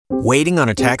Waiting on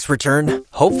a tax return?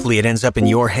 Hopefully it ends up in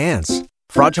your hands.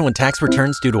 Fraudulent tax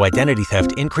returns due to identity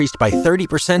theft increased by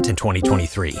 30% in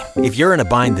 2023. If you're in a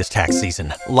bind this tax season,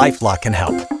 LifeLock can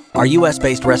help. Our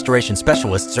U.S.-based restoration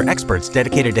specialists are experts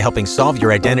dedicated to helping solve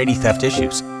your identity theft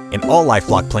issues. And all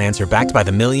LifeLock plans are backed by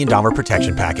the $1 Million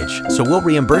Protection Package. So we'll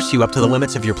reimburse you up to the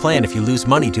limits of your plan if you lose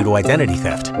money due to identity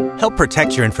theft. Help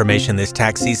protect your information this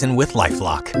tax season with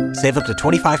LifeLock. Save up to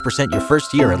 25% your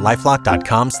first year at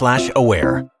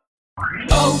LifeLock.com/aware.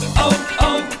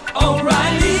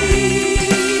 O'Reilly.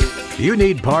 You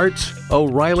need parts?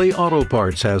 O'Reilly Auto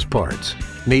Parts has parts.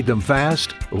 Need them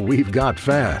fast? We've got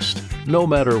fast. No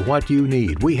matter what you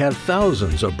need, we have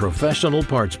thousands of professional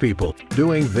parts people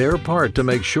doing their part to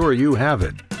make sure you have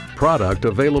it. Product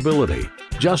availability.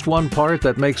 Just one part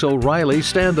that makes O'Reilly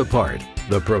stand apart.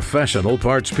 The professional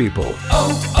parts people.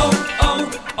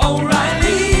 O'Reilly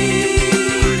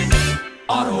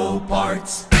Auto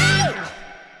Parts.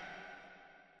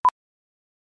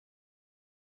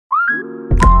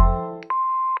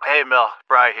 Hey, Mel,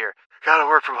 Bri here. Gotta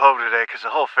work from home today because the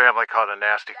whole family caught a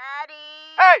nasty... Daddy!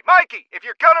 Hey, Mikey, if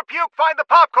you're gonna puke, find the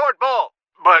popcorn bowl!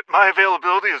 But my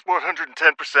availability is 110%.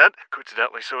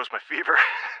 Coincidentally, so is my fever.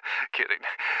 Kidding.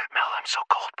 Mel, I'm so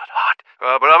cold but hot.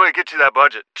 But I'm gonna get you that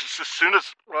budget just as soon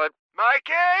as...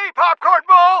 Mikey, popcorn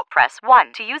bowl! Press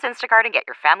 1 to use Instacart and get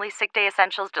your family's sick day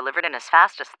essentials delivered in as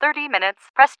fast as 30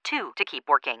 minutes. Press 2 to keep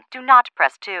working. Do not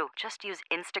press 2. Just use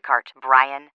Instacart,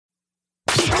 Brian.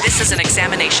 This is an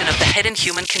examination of the hidden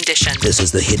human condition. This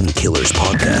is the Hidden Killers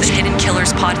Podcast. The Hidden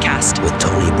Killers Podcast. With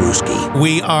Tony Bruschi.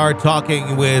 We are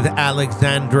talking with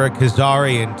Alexandra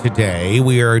Kazarian today.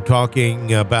 We are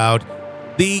talking about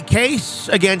the case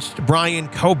against Brian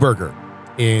Kohberger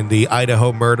in the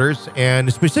Idaho murders.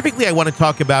 And specifically, I want to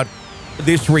talk about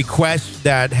this request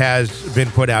that has been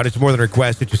put out. It's more than a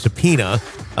request. It's a subpoena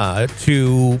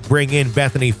to bring in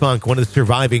Bethany Funke, one of the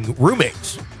surviving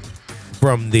roommates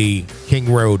from the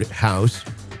King Road house.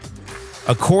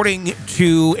 According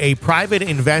to a private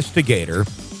investigator,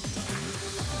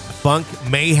 Funke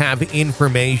may have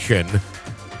information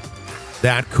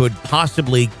that could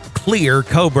possibly clear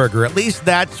Kohberger. At least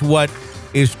that's what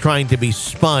is trying to be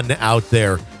spun out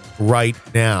there right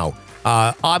now.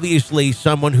 Obviously,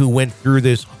 someone who went through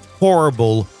this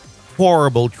horrible,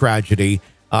 horrible tragedy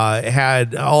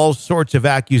had all sorts of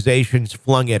accusations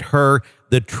flung at her.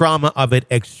 The trauma of it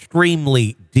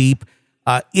extremely deep.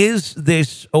 Is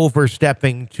this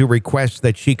overstepping to request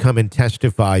that she come and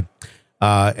testify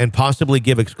and possibly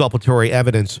give exculpatory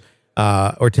evidence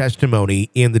or testimony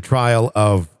in the trial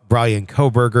of Brian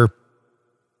Kohberger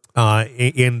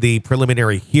in the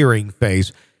preliminary hearing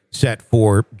phase set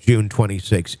for June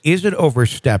 26? Is it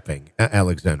overstepping,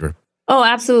 Alexandra? Oh,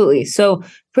 absolutely. So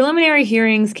preliminary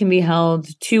hearings can be held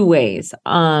two ways.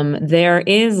 There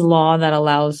is law that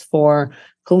allows for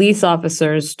police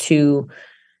officers to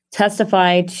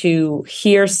testify to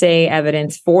hearsay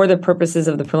evidence for the purposes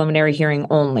of the preliminary hearing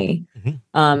only.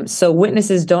 Mm-hmm. So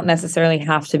witnesses don't necessarily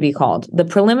have to be called. The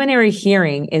preliminary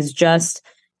hearing is just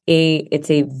it's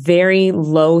a very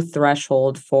low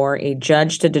threshold for a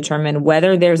judge to determine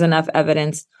whether there's enough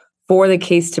evidence for the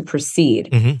case to proceed.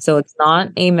 Mm-hmm. So it's not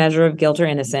a measure of guilt or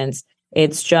innocence.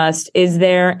 It's just, is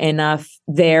there enough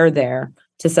there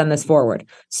to send this forward?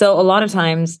 So a lot of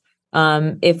times,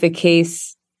 if a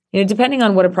case, depending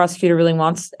on what a prosecutor really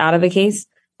wants out of a case,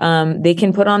 they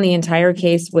can put on the entire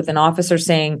case with an officer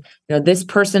saying, this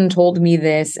person told me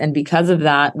this, and because of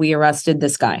that, we arrested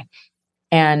this guy.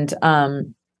 And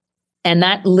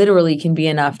that literally can be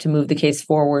enough to move the case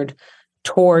forward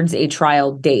towards a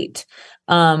trial date.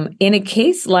 In a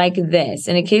case like this,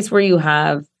 in a case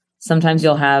where sometimes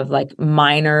you'll have like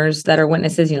minors that are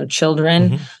witnesses,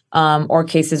 children, mm-hmm. Or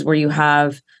cases where you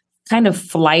have kind of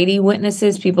flighty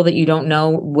witnesses, people that you don't know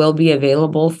will be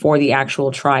available for the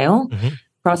actual trial. Mm-hmm.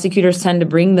 Prosecutors tend to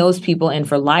bring those people in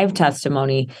for live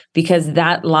testimony because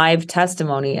that live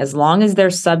testimony, as long as they're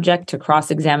subject to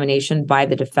cross-examination by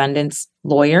the defendant's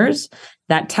lawyers,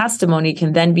 that testimony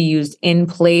can then be used in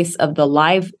place of the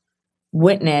live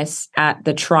witness at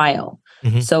the trial.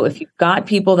 Mm-hmm. So if you've got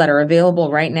people that are available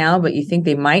right now, but you think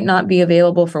they might not be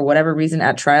available for whatever reason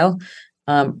at trial,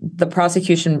 the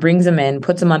prosecution brings them in,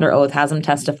 puts them under oath, has them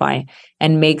testify,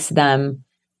 and makes them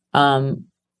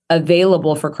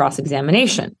available for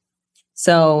cross-examination.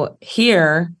 So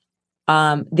here,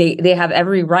 they have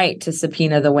every right to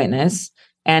subpoena the witness,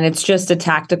 and it's just a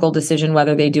tactical decision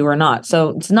whether they do or not.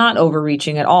 So it's not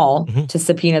overreaching at all mm-hmm. to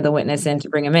subpoena the witness and to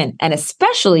bring him in. And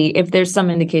especially if there's some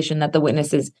indication that the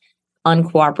witness is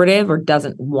uncooperative or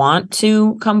doesn't want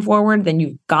to come forward, then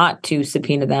you've got to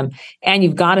subpoena them, and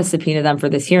you've got to subpoena them for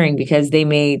this hearing because they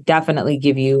may definitely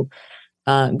give you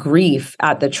grief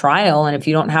at the trial. And if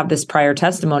you don't have this prior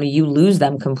testimony, you lose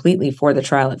them completely for the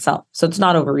trial itself. So it's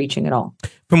not overreaching at all.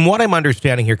 From what I'm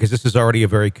understanding here, because this is already a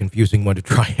very confusing one to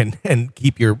try and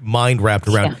keep your mind wrapped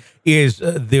around, is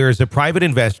there's a private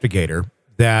investigator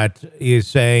that is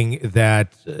saying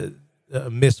that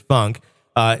Miss Funke,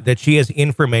 that she has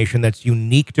information that's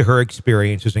unique to her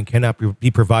experiences and cannot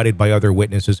be provided by other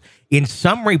witnesses. In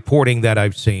some reporting that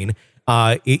I've seen,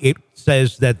 it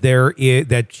says that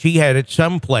that she had at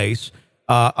some place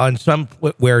on some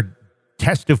where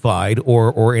testified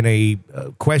or in a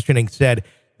questioning said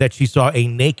that she saw a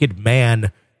naked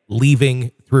man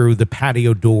leaving through the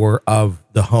patio door of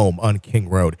the home on King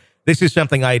Road. This is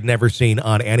something I had never seen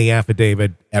on any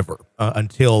affidavit ever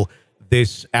until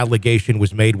this allegation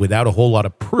was made without a whole lot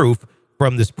of proof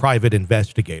from this private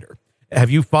investigator. Have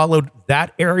you followed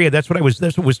that area? That's what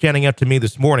was standing out to me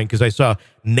this morning, because I saw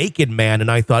naked man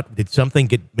and I thought, did something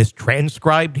get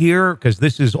mistranscribed here? Because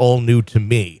this is all new to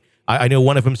me. I know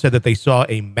one of them said that they saw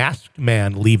a masked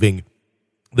man leaving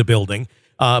the building,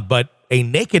 but a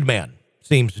naked man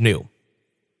seems new.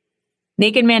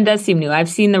 Naked man does seem new. I've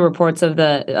seen the reports of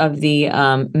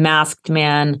the masked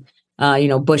man,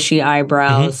 bushy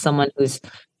eyebrows, someone whose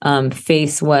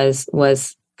face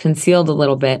was concealed a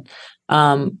little bit.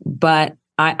 But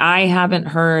I haven't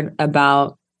heard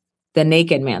about the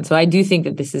naked man. So I do think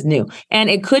that this is new. And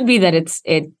it could be that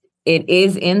it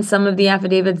is in some of the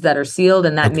affidavits that are sealed,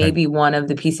 and that may be one of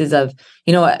the pieces of,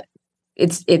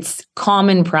 it's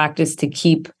common practice to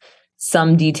keep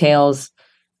some details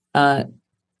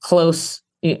close,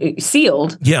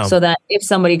 sealed, so that if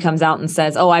somebody comes out and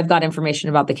says, "Oh, I've got information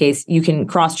about the case," you can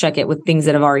cross-check it with things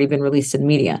that have already been released in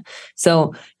media.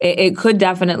 So it could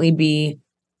definitely be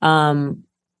a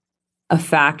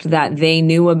fact that they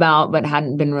knew about but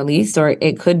hadn't been released, or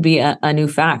it could be a new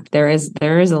fact. There is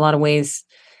a lot of ways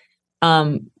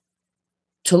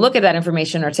to look at that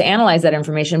information or to analyze that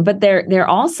information, but there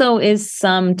also is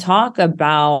some talk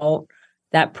about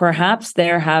that perhaps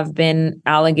there have been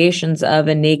allegations of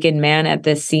a naked man at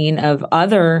the scene of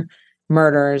other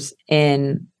murders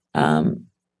in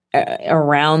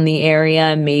around the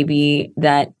area. Maybe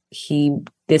that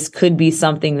this could be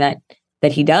something that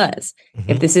he does,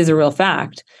 if this is a real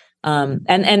fact.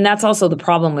 And that's also the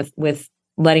problem with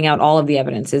letting out all of the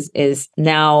evidence is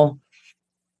now,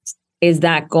 is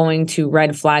that going to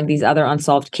red flag these other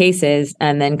unsolved cases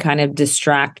and then kind of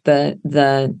distract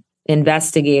the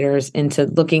investigators into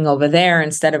looking over there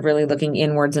instead of really looking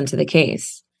inwards into the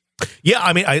case? Yeah,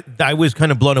 I mean, I was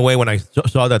kind of blown away when I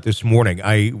saw that this morning.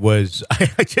 I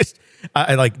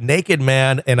like naked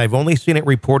man, and I've only seen it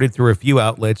reported through a few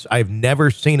outlets. I've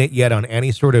never seen it yet on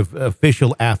any sort of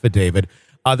official affidavit,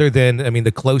 other than,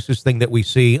 the closest thing that we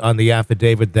see on the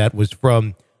affidavit that was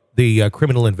from the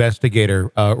criminal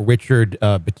investigator, Richard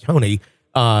Bethany,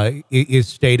 is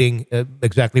stating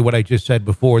exactly what I just said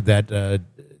before, that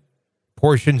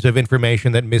portions of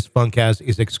information that Miss Funke has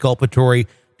is exculpatory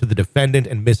to the defendant,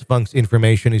 and Miss Funke's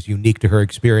information is unique to her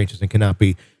experiences and cannot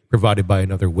be provided by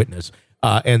another witness.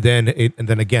 And then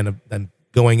again,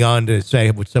 going on to say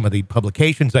what some of the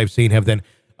publications I've seen have then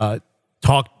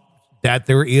talked that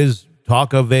there is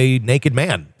talk of a naked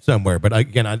man somewhere. But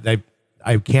again,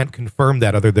 I can't confirm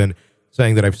that, other than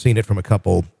saying that I've seen it from a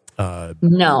couple.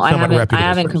 No, I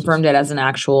haven't confirmed it as an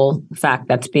actual fact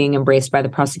that's being embraced by the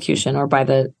prosecution or by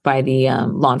the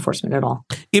law enforcement at all.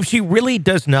 If she really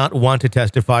does not want to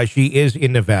testify, she is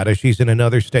in Nevada. She's in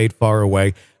another state far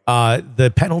away.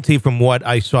 The penalty, from what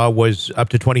I saw, was up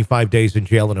to 25 days in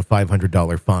jail and a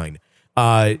 $500 fine.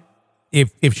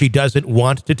 If she doesn't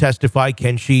want to testify,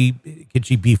 can she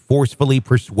be forcefully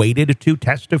persuaded to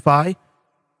testify?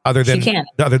 Other than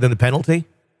the penalty?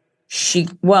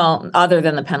 Other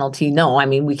than the penalty, no. I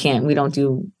mean, we can't. We don't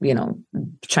do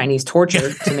Chinese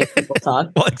torture to make people talk.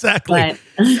 Well, exactly.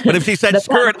 But if she said,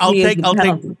 "Screw it, I'll take."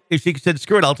 If she said,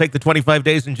 "Screw it, I'll take the 25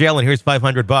 days in jail and here's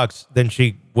 $500," then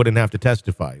she wouldn't have to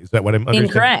testify. Is that what I'm understanding?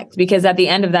 Incorrect, because at the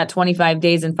end of that 25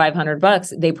 days and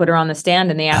 $500, they put her on the stand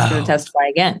and they ask her to testify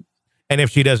again. And if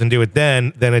she doesn't do it,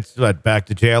 then it's back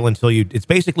to jail until you. It's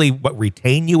basically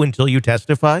retain you until you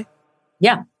testify.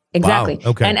 Yeah. Exactly.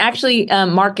 Wow. Okay. And actually,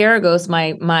 Mark Garagos,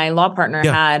 my law partner,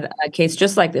 had a case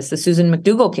just like this, the Susan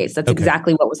McDougal case. That's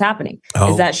exactly what was happening,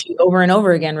 is that she over and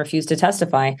over again refused to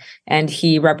testify. And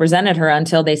he represented her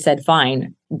until they said,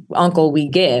 "Fine, uncle, we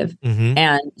give."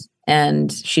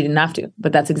 And she didn't have to.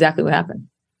 But that's exactly what happened.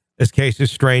 This case is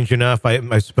strange enough.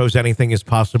 I suppose anything is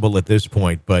possible at this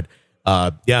point. But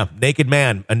naked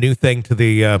man, a new thing to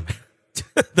the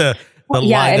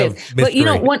line of mystery.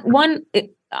 But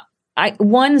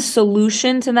one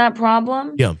solution to that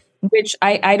problem, which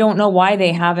I don't know why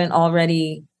they haven't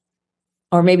already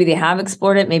or maybe they have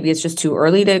explored it, maybe it's just too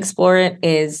early to explore it,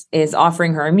 is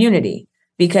offering her immunity.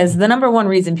 Because the number one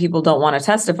reason people don't want to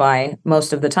testify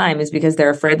most of the time is because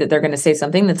they're afraid that they're going to say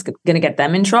something that's going to get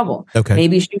them in trouble. Okay.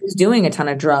 Maybe she was doing a ton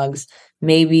of drugs.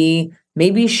 Maybe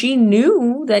she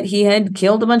knew that he had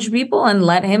killed a bunch of people and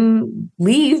let him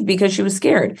leave because she was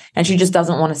scared. And she just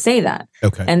doesn't want to say that.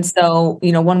 Okay. And so,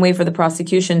 one way for the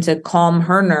prosecution to calm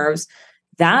her nerves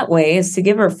that way is to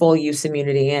give her full use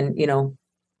immunity. And,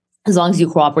 as long as you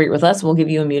cooperate with us, we'll give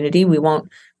you immunity. We won't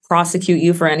prosecute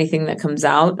you for anything that comes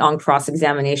out on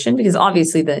cross-examination, because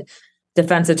obviously the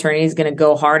defense attorney is going to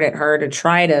go hard at her to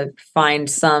try to find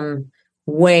some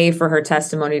way for her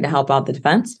testimony to help out the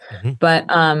defense. Mm-hmm. But,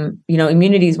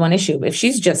 immunity is one issue. If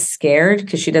she's just scared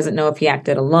because she doesn't know if he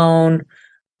acted alone,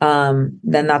 then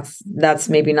that's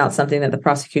maybe not something that the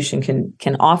prosecution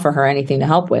can offer her anything to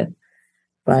help with.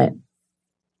 But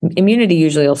immunity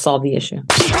usually will solve the issue.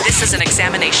 This is an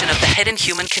examination of the hidden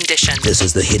human condition. This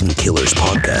is the Hidden Killers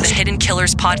Podcast. The Hidden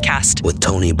Killers Podcast. With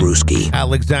Tony Bruschi.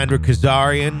 Alexandra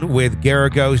Kazarian with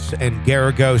Garagos and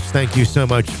Garagos. Thank you so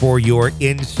much for your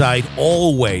insight.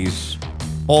 Always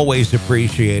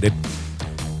appreciated.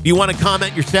 If you want to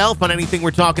comment yourself on anything we're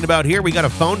talking about here, we got a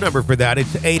phone number for that.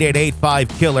 It's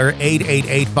 888-5-KILLER,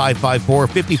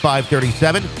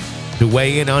 888-554-5537 to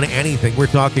weigh in on anything we're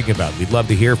talking about. We'd love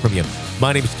to hear from you.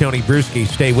 My name is Tony Bruschi.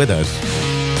 Stay with us.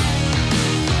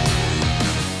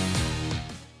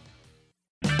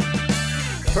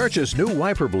 Purchase new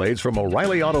wiper blades from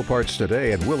O'Reilly Auto Parts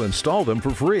today and we'll install them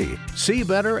for free. See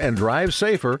better and drive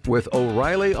safer with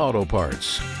O'Reilly Auto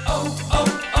Parts.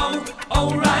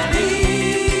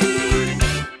 O'Reilly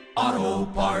Auto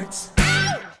Parts.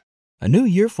 A new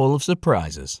year full of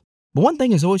surprises. But one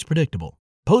thing is always predictable.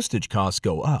 Postage costs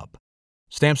go up.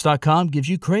 Stamps.com gives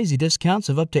you crazy discounts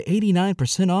of up to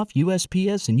 89% off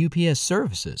USPS and UPS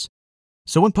services.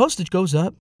 So when postage goes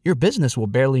up, your business will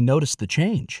barely notice the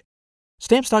change.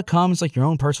 Stamps.com is like your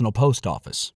own personal post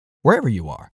office, wherever you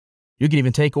are. You can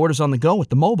even take orders on the go with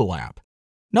the mobile app.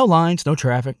 No lines, no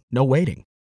traffic, no waiting.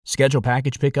 Schedule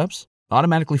package pickups,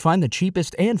 automatically find the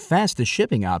cheapest and fastest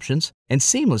shipping options, and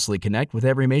seamlessly connect with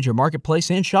every major marketplace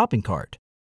and shopping cart.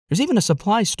 There's even a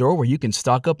supply store where you can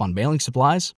stock up on mailing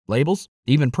supplies, labels,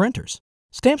 even printers.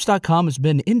 Stamps.com has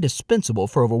been indispensable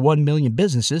for over 1 million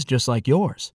businesses just like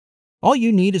yours. All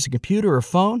you need is a computer or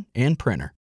phone and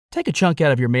printer. Take a chunk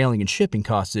out of your mailing and shipping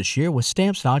costs this year with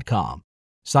Stamps.com.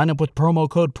 Sign up with promo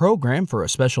code PROGRAM for a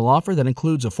special offer that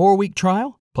includes a 4-week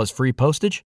trial, plus free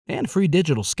postage and free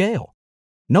digital scale.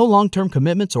 No long-term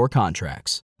commitments or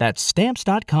contracts. That's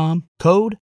Stamps.com,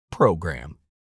 code PROGRAM.